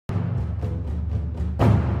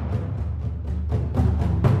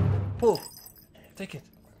Pull. Take it.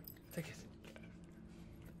 Take it.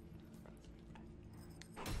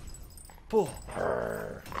 Pull.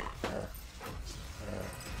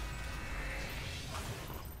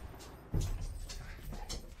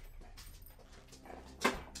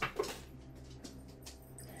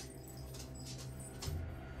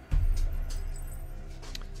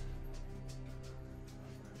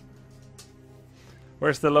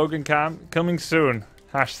 Where's the Logan cam? Coming soon.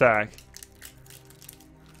 Hashtag.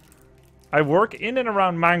 I work in and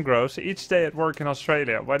around mangroves each day at work in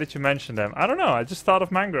Australia. Why did you mention them? I don't know. I just thought of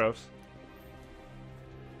mangroves.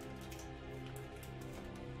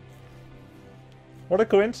 What a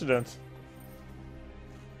coincidence.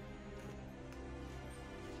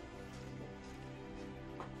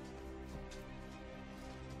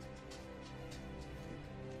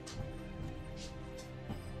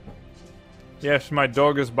 Yes, my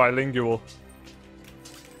dog is bilingual.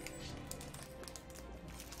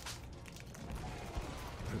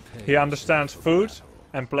 He understands food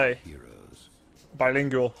and play.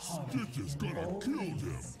 Bilingual. It is gonna kill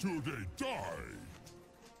them till they die.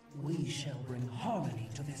 We shall bring harmony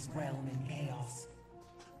to this realm in chaos.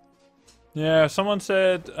 Yeah, someone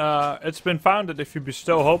said it's been found that if you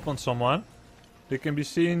bestow hope on someone, they can be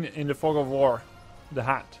seen in the fog of war, the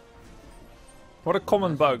hat. What a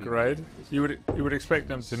common bug, right? You would expect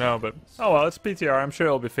them to know, but oh well, it's PTR. I'm sure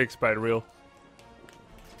it'll be fixed by the real.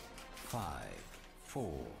 5,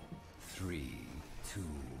 4, 3, 2,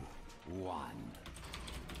 1.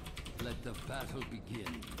 Let the battle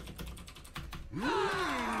begin.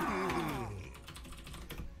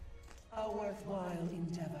 A worthwhile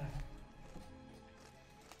endeavor.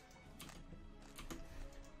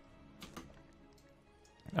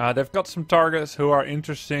 They've got some targets who are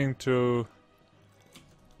interesting to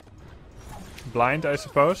blind, I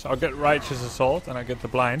suppose. I'll get Righteous Assault and I get the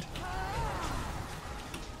blind.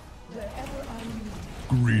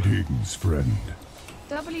 Greetings, friend.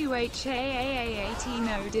 WHAAAAT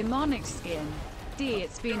no demonic skin. D,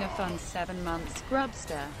 it's been a fun 7 months,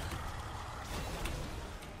 Grubster.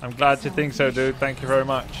 I'm glad you think so, dude. Thank you very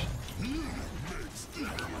much.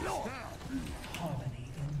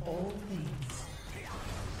 Harmony in all things.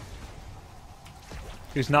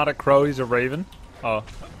 He's not a crow, he's a raven. Oh.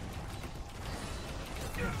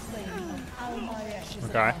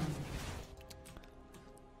 Okay.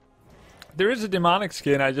 There is a demonic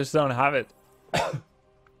skin, I just don't have it.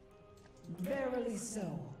 Verily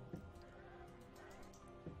so.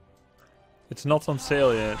 It's not on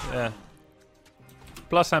sale yet, yeah.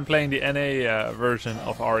 Plus I'm playing the NA version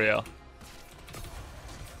of Auriel.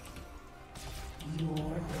 Your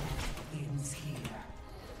work ends here.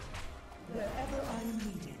 Wherever I'm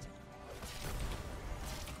needed.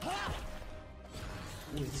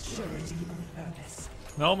 With surety of purpose.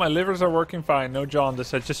 No, my livers are working fine. No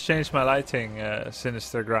jaundice. I just changed my lighting,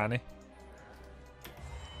 Sinister Granny.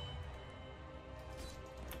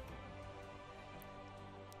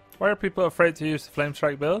 Why are people afraid to use the Flame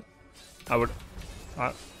Strike build? I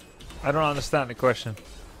don't understand the question.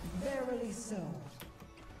 Verily so.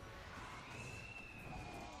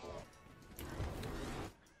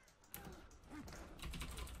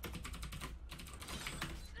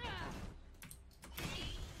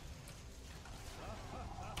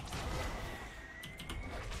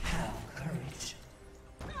 Have courage.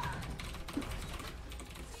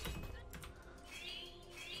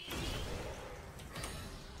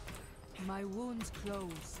 My wounds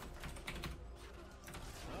close.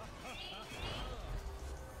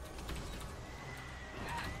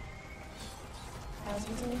 As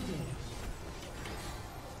was ordained.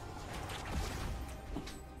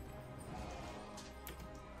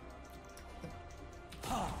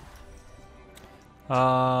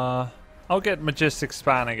 I'll get Majestic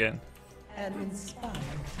Span again. An inspired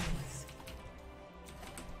choice.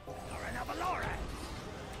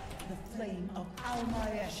 The flame of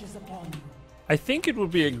Almaesh is upon you. I think it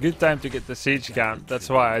would be a good time to get the Siege Camp. That's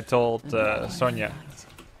why I told Sonia.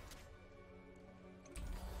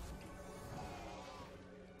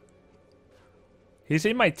 He's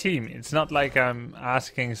in my team. It's not like I'm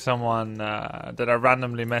asking someone that I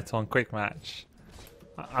randomly met on Quick Match.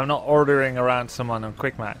 I'm not ordering around someone on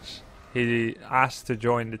Quick Match. He asked to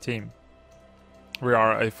join the team. We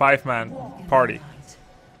are a 5-man party.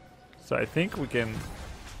 So I think we can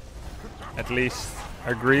at least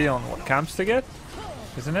agree on what camps to get,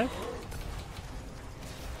 isn't it?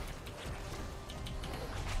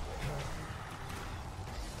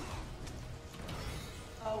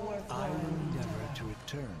 I will endeavor to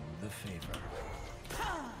return the favor.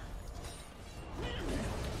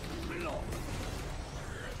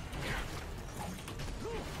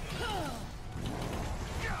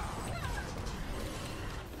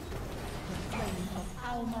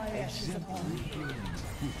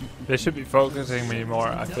 They should be focusing me more,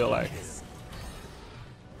 I feel like.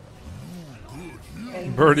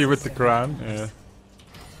 Birdie with the crown, yeah.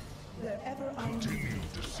 Wherever I Continue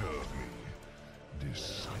to serve me.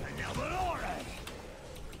 This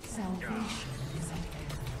salvation is at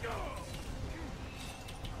hand.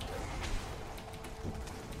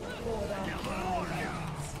 Lord, our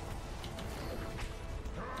guides.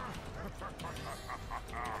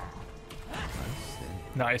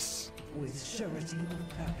 Nice. With surety of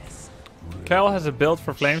purpose. Kel has a build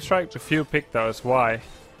for Flame Strike, but few pick those. Why?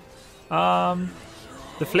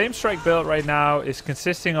 The Flame Strike build right now is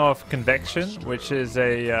consisting of Convection, which is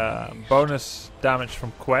a bonus damage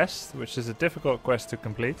from quest, which is a difficult quest to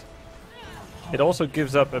complete. It also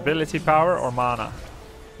gives up ability power or mana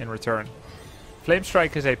in return. Flame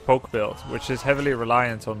Strike is a poke build, which is heavily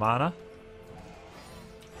reliant on mana.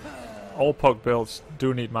 All poke builds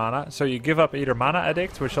do need mana, so you give up either Mana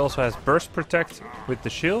Addict, which also has Burst Protect with the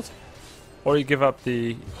shield, or you give up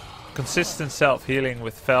the consistent self-healing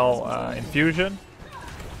with Fel Infusion.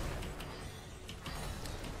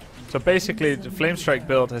 So basically the Flame Strike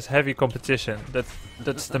build has heavy competition.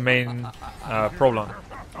 That's the main problem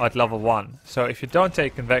at level 1. So if you don't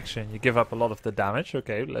take Convection, you give up a lot of the damage.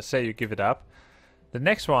 Okay, let's say you give it up. The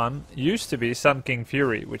next one used to be Sun King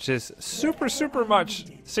Fury, which is super much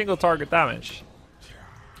single target damage.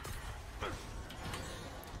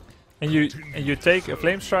 And you take a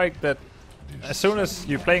Flame Strike that as soon as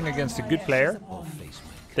you're playing against a good player,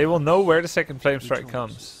 they will know where the second Flame Strike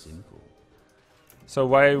comes. So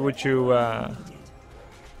why would you... I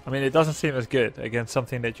mean, it doesn't seem as good against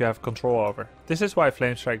something that you have control over. This is why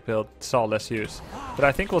Flame Strike build saw less use. But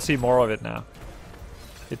I think we'll see more of it now.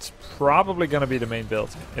 It's probably going to be the main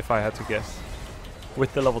build, if I had to guess.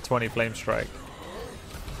 With the level 20 Flame Strike.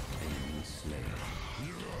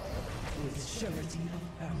 With surety of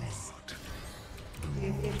purpose.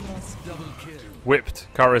 If it must Whipped,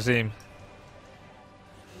 Karazim.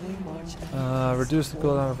 we march Reduce the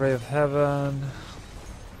cooldown of Ray of Heaven.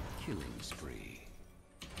 Killing spree.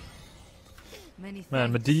 Many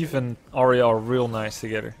Man, thanks. Medivh and Auriel are real nice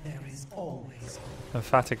together. there is always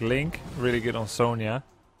Emphatic Link, really good on Sonya.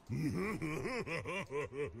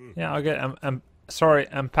 Yeah, I'll get sorry,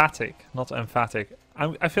 empathic, not emphatic.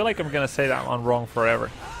 I feel like I'm gonna say that one wrong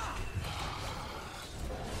forever.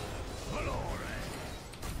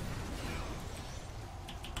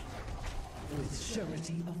 with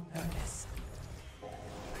surety of purpose.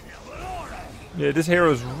 Yeah, this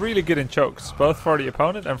hero is really good in chokes, both for the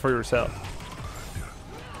opponent and for yourself.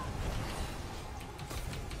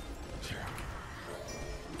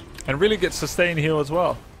 And really good sustain heal as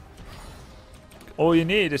well. All you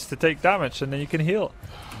need is to take damage and then you can heal.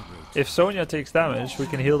 If Sonya takes damage, we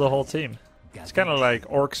can heal the whole team. It's kind of like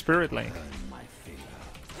Orc Spirit Link.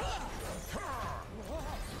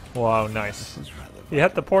 Wow, nice. He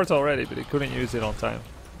had the port already, but he couldn't use it on time.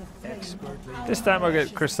 This time I'll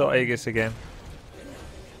get Crystal Aegis again.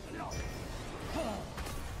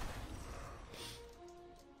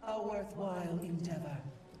 A worthwhile endeavor.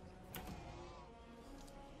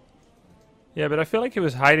 Yeah, but I feel like he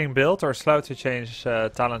was hiding build or slow to change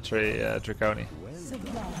talent tree, Draconi.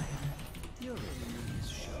 Sublime.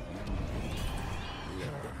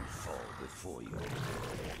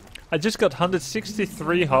 I just got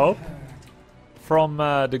 163 hope from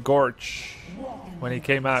the Gorge. When he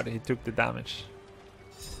came out, he took the damage.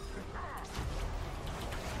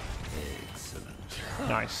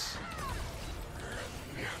 Nice.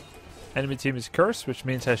 Enemy team is cursed, which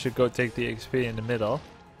means I should go take the XP in the middle.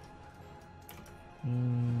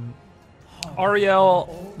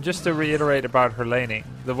 Auriel, just to reiterate about her laning,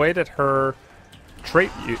 the way that her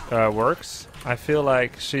trait works, I feel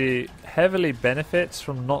like she heavily benefits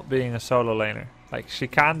from not being a solo laner. Like, she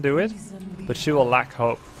can do it, but she will lack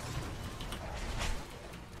hope.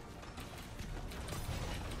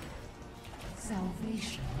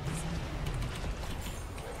 Salvation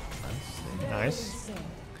is Nice.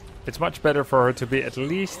 It's much better for her to be at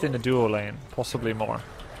least in the duo lane, possibly more.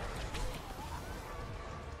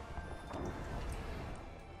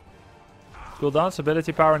 Cooldown's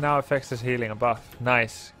ability power now affects his healing buff.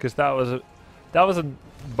 Nice, because that was a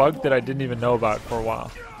bug that I didn't even know about for a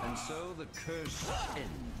while. And so the curse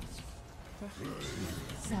ends.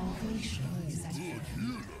 salvation is at hand.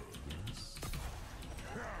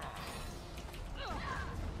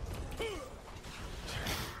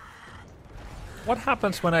 What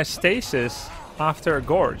happens when I stasis after a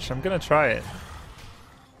gorge? I'm gonna try it.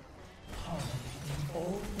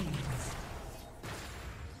 All things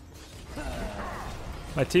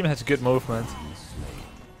My team has good movement.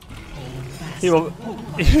 He will.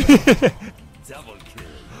 Double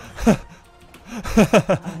kill.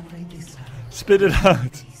 I'll play this time. Spit it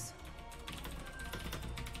out.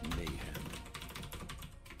 Mayhem.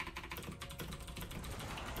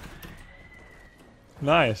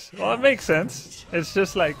 Nice. Well, it makes sense. It's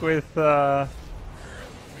just like with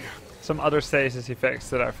some other stasis effects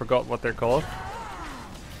that I forgot what they're called.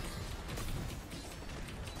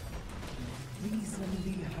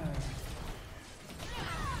 Reasonably heard.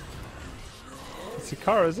 It's a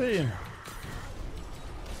Karazim.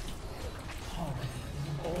 Harmony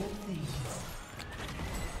in all things.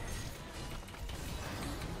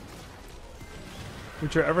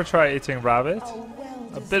 Would you ever try eating rabbit? A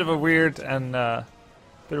well A bit of a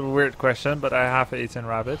weird question, but I have eaten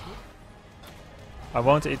rabbit. I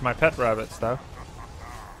won't eat my pet rabbits though.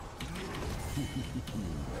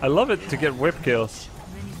 I love it to get whip kills.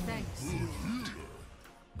 Many thanks.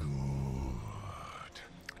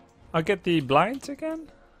 I'll get the blind again?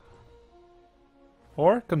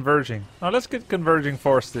 Or converging. Now let's get converging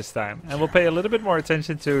force this time. And we'll pay a little bit more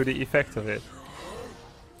attention to the effect of it.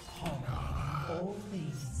 all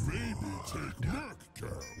things. Maybe take that cow.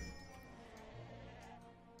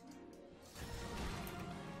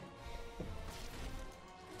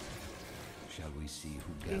 Shall we see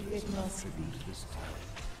who If gathers it enough must tribute be. this time?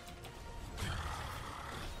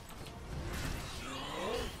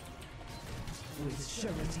 With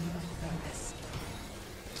surety of purpose.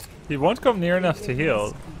 He won't come near enough to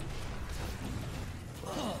heal.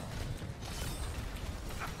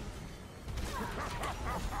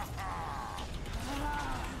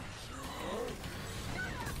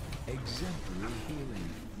 Exemplary healing.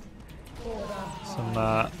 Some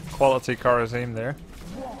quality Karazim there.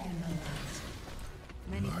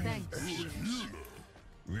 Many thanks.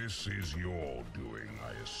 This is your doing,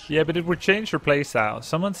 I assume. Yeah, but it would change your playstyle.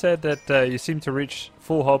 Someone said that you seem to reach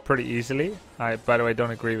full health pretty easily. I, by the way,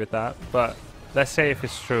 don't agree with that. But let's say if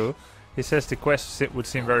it's true. He says the quest would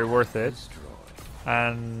seem very worth it.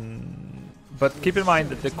 But keep in mind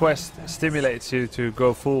that the quest stimulates you to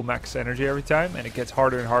go full max energy every time. And it gets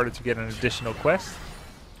harder and harder to get an additional quest.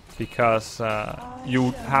 Because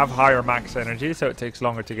you have higher max energy, so it takes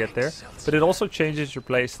longer to get there. But it also changes your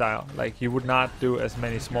playstyle. Like, you would not do as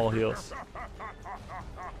many small heals.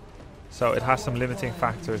 So it has some limiting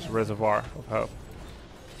factors, Reservoir of Hope.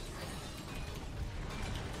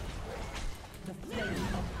 The flame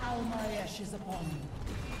of Almaesh is upon you.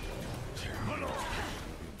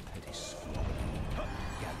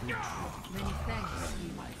 Many thanks.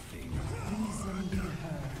 Reason be heard.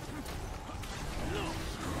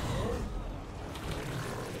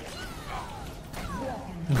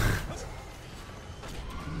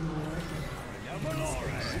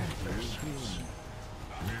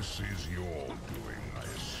 This is your doing, I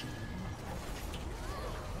assume.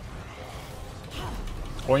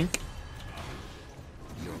 Oink.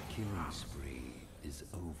 Your killing spree is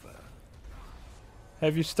over.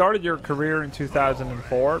 Have you started your career in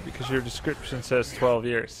 2004? Because your description says 12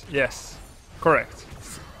 years. Yes, correct.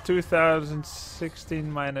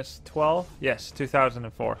 2016 minus 12? Yes,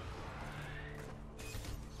 2004.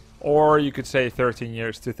 Or you could say 13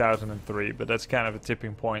 years, 2003, but that's kind of a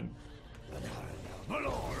tipping point.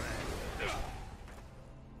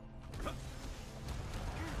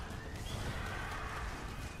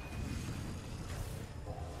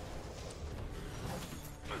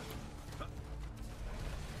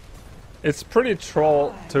 It's pretty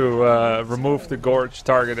troll to remove the gorge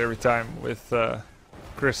target every time with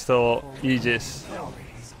Crystal Aegis.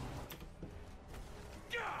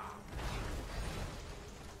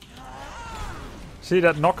 See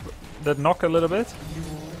that knock a little bit?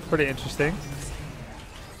 Pretty interesting.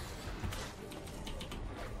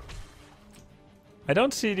 I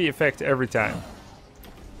don't see the effect every time.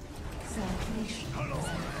 Salvation.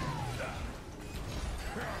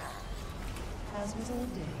 As was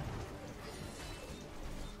ordained.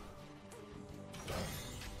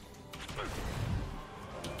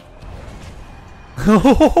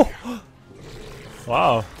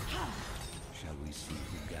 Wow. Shall we see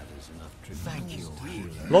who gathers enough tribute? Thank you,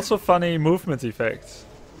 healer. Lots of funny movement effects.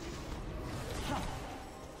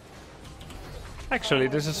 Actually,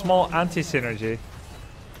 there's a small anti-synergy.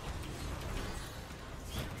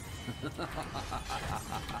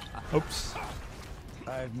 Oops.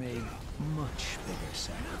 I've made much bigger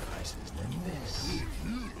sacrifices than this.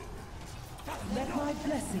 Let my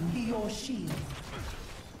blessing be your shield.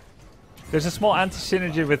 There's a small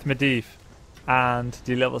anti-synergy with Medivh and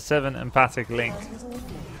the level 7 empathic link. As was ordained.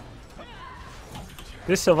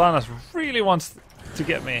 This Sylvanas really wants to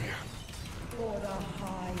get me. For the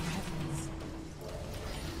high heavens.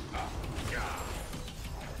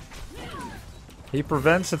 He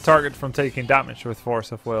prevents the target from taking damage with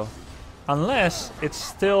force of will. Unless it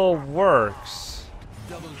still works.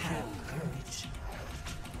 Have courage.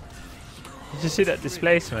 Did you see that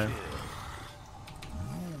displacement?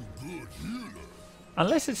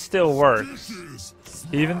 Unless it still works.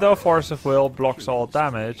 Even though Force of Will blocks all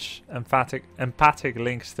damage, empathic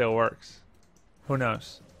link still works. Who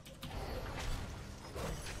knows?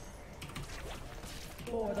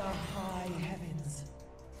 For the high heavens.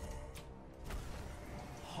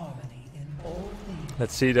 Harmony in all things.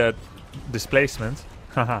 Let's see that displacement.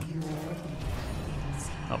 Haha.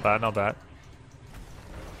 Not bad, not bad.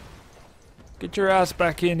 Get your ass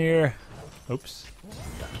back in here. Oops.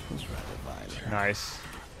 Nice.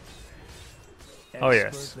 Oh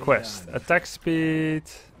yes, quest. Attack speed,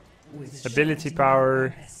 ability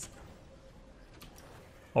power,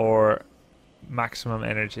 or maximum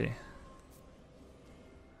energy.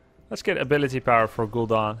 Let's get ability power for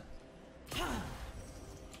Gul'dan.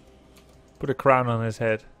 Put a crown on his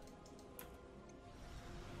head.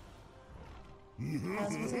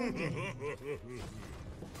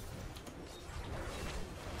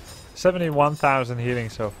 71,000 healing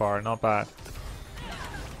so far, not bad.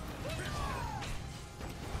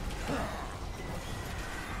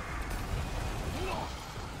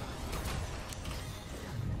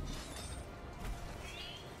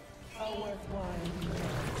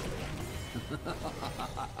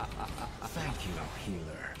 Thank you,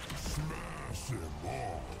 healer. Smash him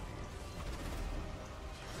all.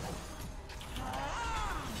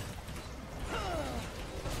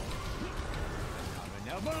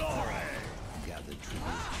 Gather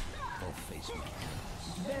tribute or face me.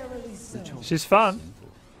 Verily so. She's fun.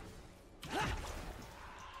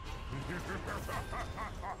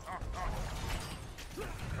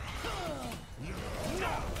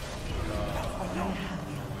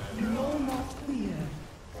 No, not fear.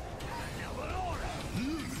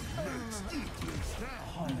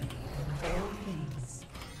 Harmony in all things.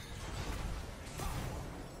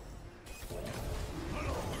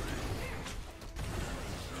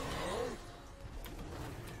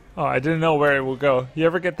 Oh, I didn't know where it would go. You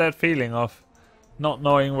ever get that feeling of not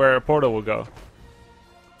knowing where a portal will go?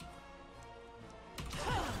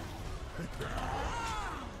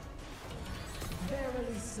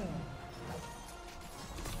 Verily so.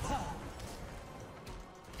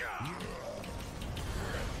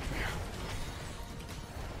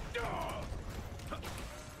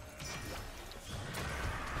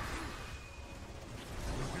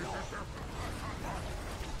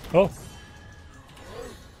 Oh.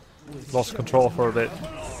 Lost control for a bit.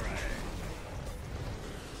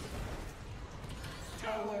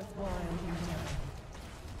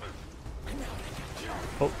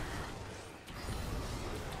 Oh.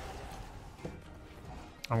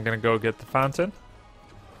 I'm gonna go get the fountain.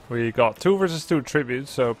 We got 2 versus 2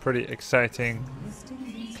 tributes, so pretty exciting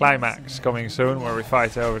climax coming soon where we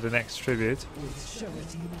fight over the next tribute.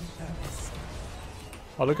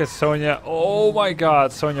 Oh, look at Sonya. Oh my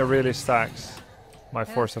god, Sonya really stacks my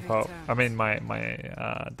Force of Hope. I mean my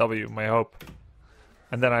W, my hope.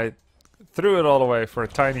 And then I threw it all away for a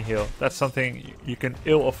tiny heal. That's something you can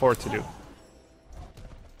ill afford to do.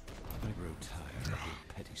 I grow tired of your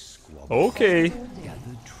petty squabbles. Okay.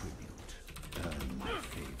 Gather tribute. Earn my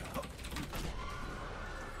favor.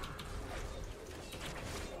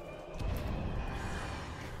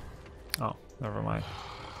 Oh, never mind.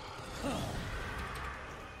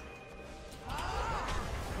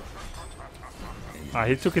 Ah,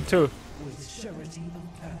 he took it too. With surety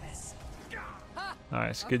of purpose.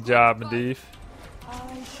 Nice, good job, Medivh.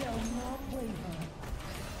 I shall not waver.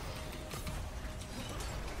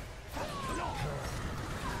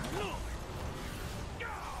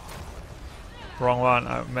 Wrong one,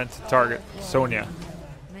 I meant to target Sonya.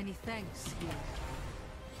 Many thanks, healer.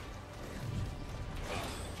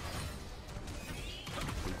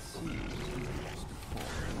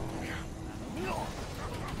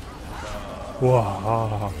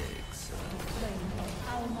 Wow.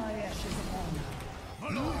 All my ashes upon you.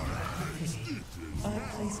 I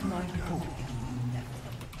place my hope in you,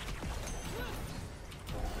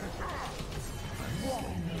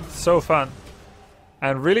 Medivh. So fun.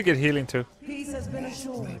 And really good healing too. Peace has been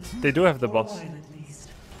assured. They do have the For boss. a while at least.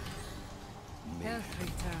 Health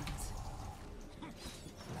returns.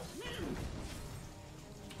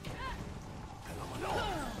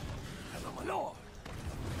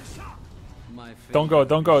 My favor. Don't go,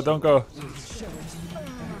 don't go, don't go. With surety of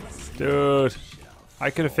purpose. Dude. I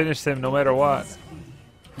could have finished him no matter what.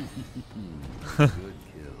 Good kill.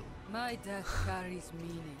 My death carries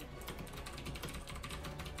meaning.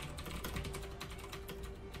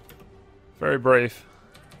 Very brave.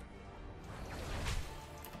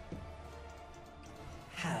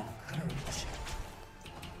 Have courage.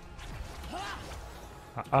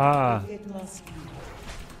 Ah. It must be.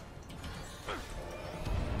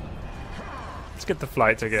 Let's get the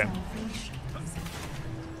flight again. Salvation is at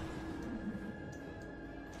hand.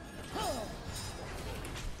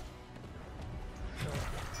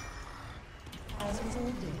 As was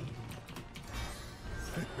ordained.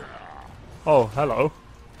 Oh, hello.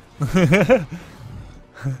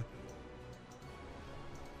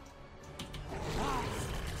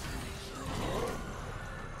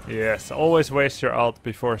 Yes, always waste your ult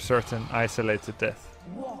before certain isolated death.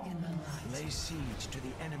 Walk in the light. Lay siege to the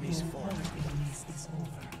enemy's Your fort. enemies is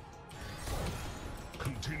over.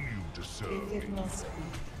 Continue to serve. It must be.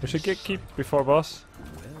 We should get keep before boss.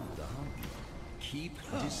 Well done. Keep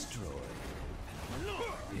destroyed.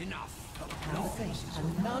 Enough. Have faith,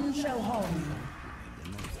 and none shall harm you.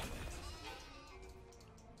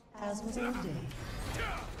 As was ordained.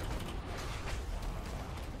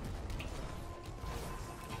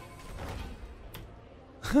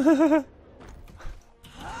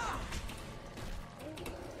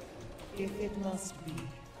 If it must be.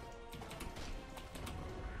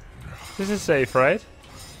 This is safe, right?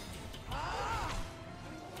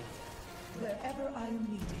 Wherever I am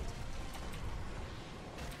needed.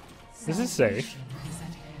 This is safe. Salvation is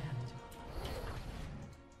at hand.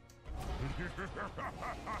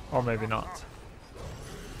 Or maybe not.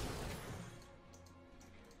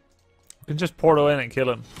 We can just portal in and kill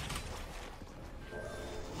him.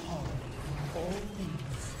 All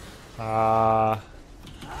things. Ah.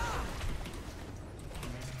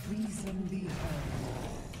 Reason be heard.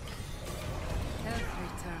 Health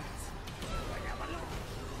returns.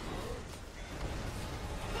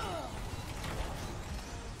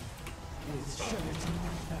 With surety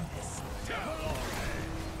and purpose.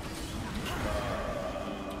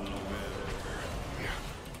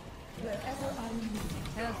 Wherever I am needed.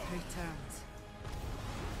 Health returns.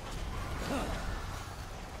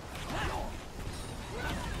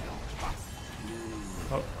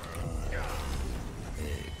 Oh.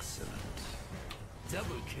 Excellent.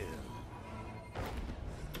 Double kill.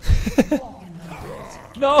 Walk in the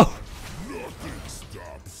light. No! Nothing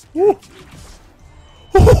stops. Woo.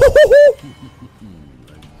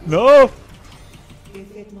 No! If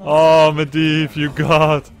it must Oh, Medivh, you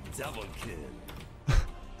god! Double kill.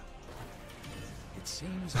 It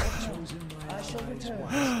seems I've chosen my I shall allies return.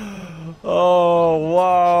 wisely. Oh,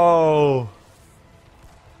 wow!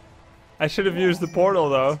 I should have used the portal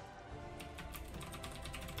though.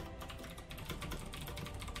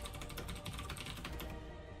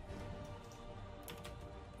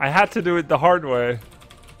 I had to do it the hard way.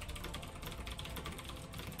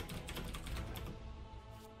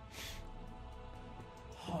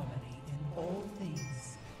 harmony in all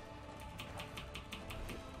things.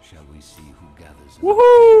 Shall we see who gathers?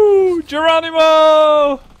 Woohoo!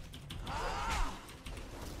 Geronimo!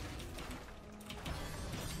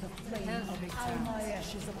 The flame Health of returns.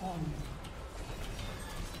 Almaesh is upon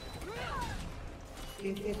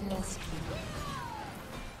you. If it must be.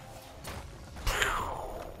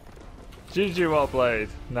 GG, well played.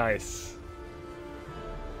 Nice.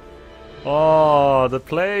 Oh, the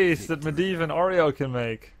plays that Medivh and Auriel can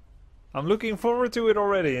make. I'm looking forward to it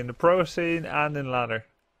already in the pro scene and in ladder.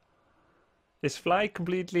 Is Fly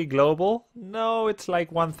completely global? No, it's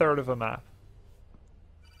like 1/3 of a map.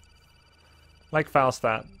 Like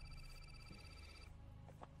Falstad.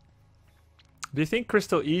 Do you think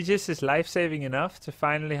Crystal Aegis is life-saving enough to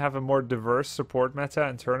finally have a more diverse support meta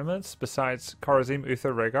in tournaments besides Kharazim,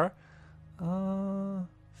 Uther, Rhaegar?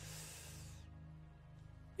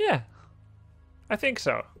 Yeah, I think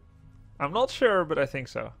so. I'm not sure, but I think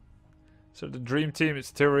so. So the dream team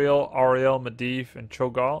is Tyrael, Auriel, Medivh, and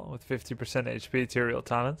Cho'Gall with 50% HP Tyrael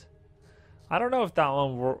talent. I don't know if that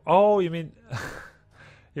one were. Oh, you mean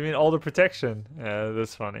you mean all the protection? Yeah,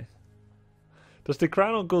 that's funny. Does the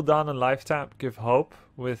Crown on Gul'dan and Life Tap give hope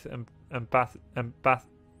with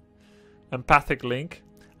empathic link?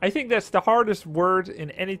 I think that's the hardest word in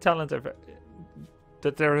any talent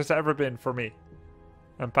that there has ever been for me.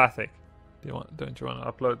 Empathic. Don't you want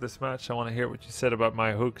to upload this match? I want to hear what you said about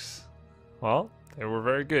my hooks. Well, they were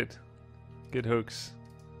very good. Good hooks.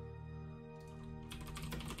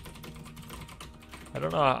 I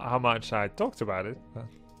don't know how much I talked about it, but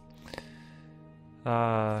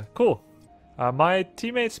cool. My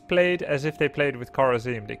teammates played as if they played with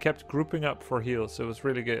Kharazim. They kept grouping up for heals, so it was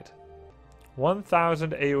really good.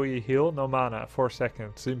 1000 AoE heal, no mana, 4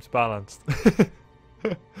 seconds. Seems balanced.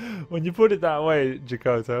 When you put it that way,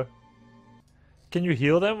 Jakoto. Can you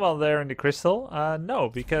heal them while they're in the crystal? No,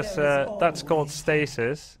 because that's called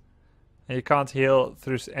stasis. And you can't heal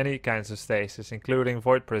through any kinds of stasis, including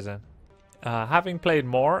Void Prison. Having played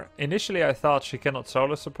more, initially I thought she cannot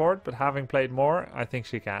solo support, but having played more, I think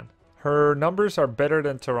she can. Her numbers are better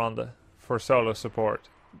than Tyrande for solo support.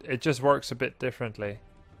 It just works a bit differently.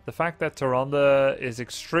 The fact that Tyrande is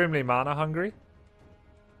extremely mana hungry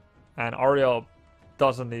and Auriel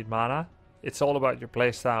doesn't need mana, it's all about your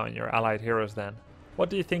playstyle and your allied heroes then. What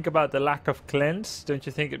do you think about the lack of cleanse? Don't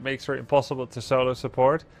you think it makes her impossible to solo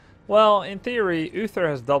support? Well, in theory, Uther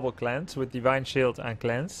has double cleanse with Divine Shield and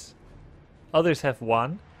cleanse. Others have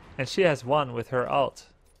one, and she has one with her ult.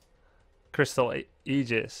 Crystal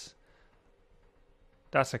Aegis.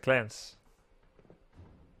 That's a cleanse.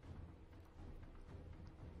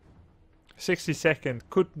 60 second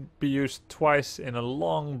could be used twice in a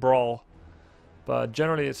long brawl, but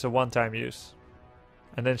generally it's a one-time use.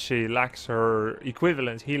 And then she lacks her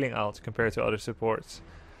equivalent healing ult compared to other supports.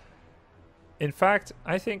 In fact,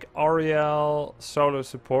 I think Auriel solo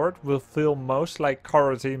support will feel most like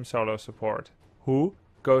Kharazim solo support, who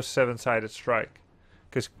goes 7-sided strike.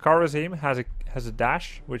 Because Kharazim has a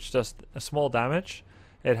dash, which does a small damage.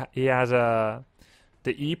 He has the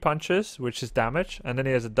E punches, which is damage, and then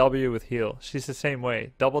he has a W with heal. She's the same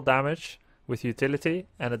way, double damage with utility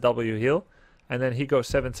and a W heal. And then he goes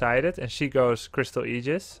 7-sided, and she goes Crystal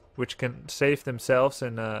Aegis, which can save themselves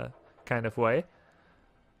in a kind of way.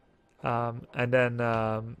 And then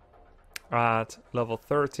at level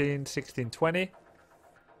 13, 16, 20,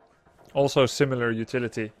 also similar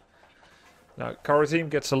utility. Now, Kharazim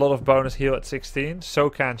gets a lot of bonus heal at 16, so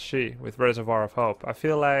can she with Reservoir of Hope. I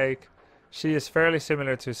feel like she is fairly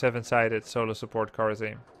similar to 7-sided solo support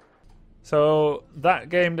Kharazim. So that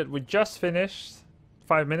game that we just finished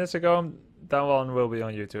 5 minutes ago, that one will be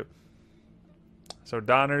on YouTube. So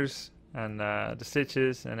Doners and the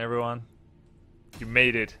Stitches and everyone, you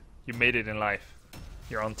made it. You made it in life.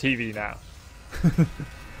 You're on TV now.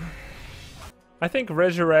 I think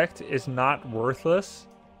Resurrect is not worthless,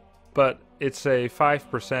 but it's a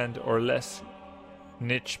 5% or less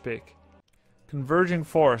niche pick. Converging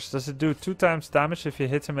Force, does it do 2 times damage if you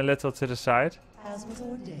hit him a little to the side? As was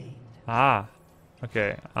ordained. Ah,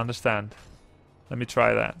 okay, understand. Let me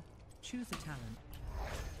try that. Choose a talent.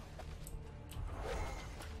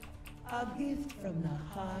 A gift from the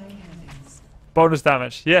high heavens. Bonus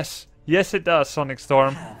damage, yes. Yes it does, Sonic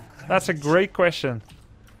Storm. That's a great question.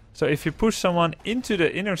 So if you push someone into the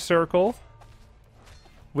inner circle,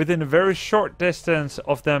 within a very short distance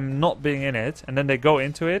of them not being in it, and then they go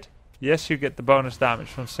into it, yes, you get the bonus damage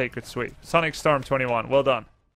from Sacred Sweep. Sonic Storm 21, well done.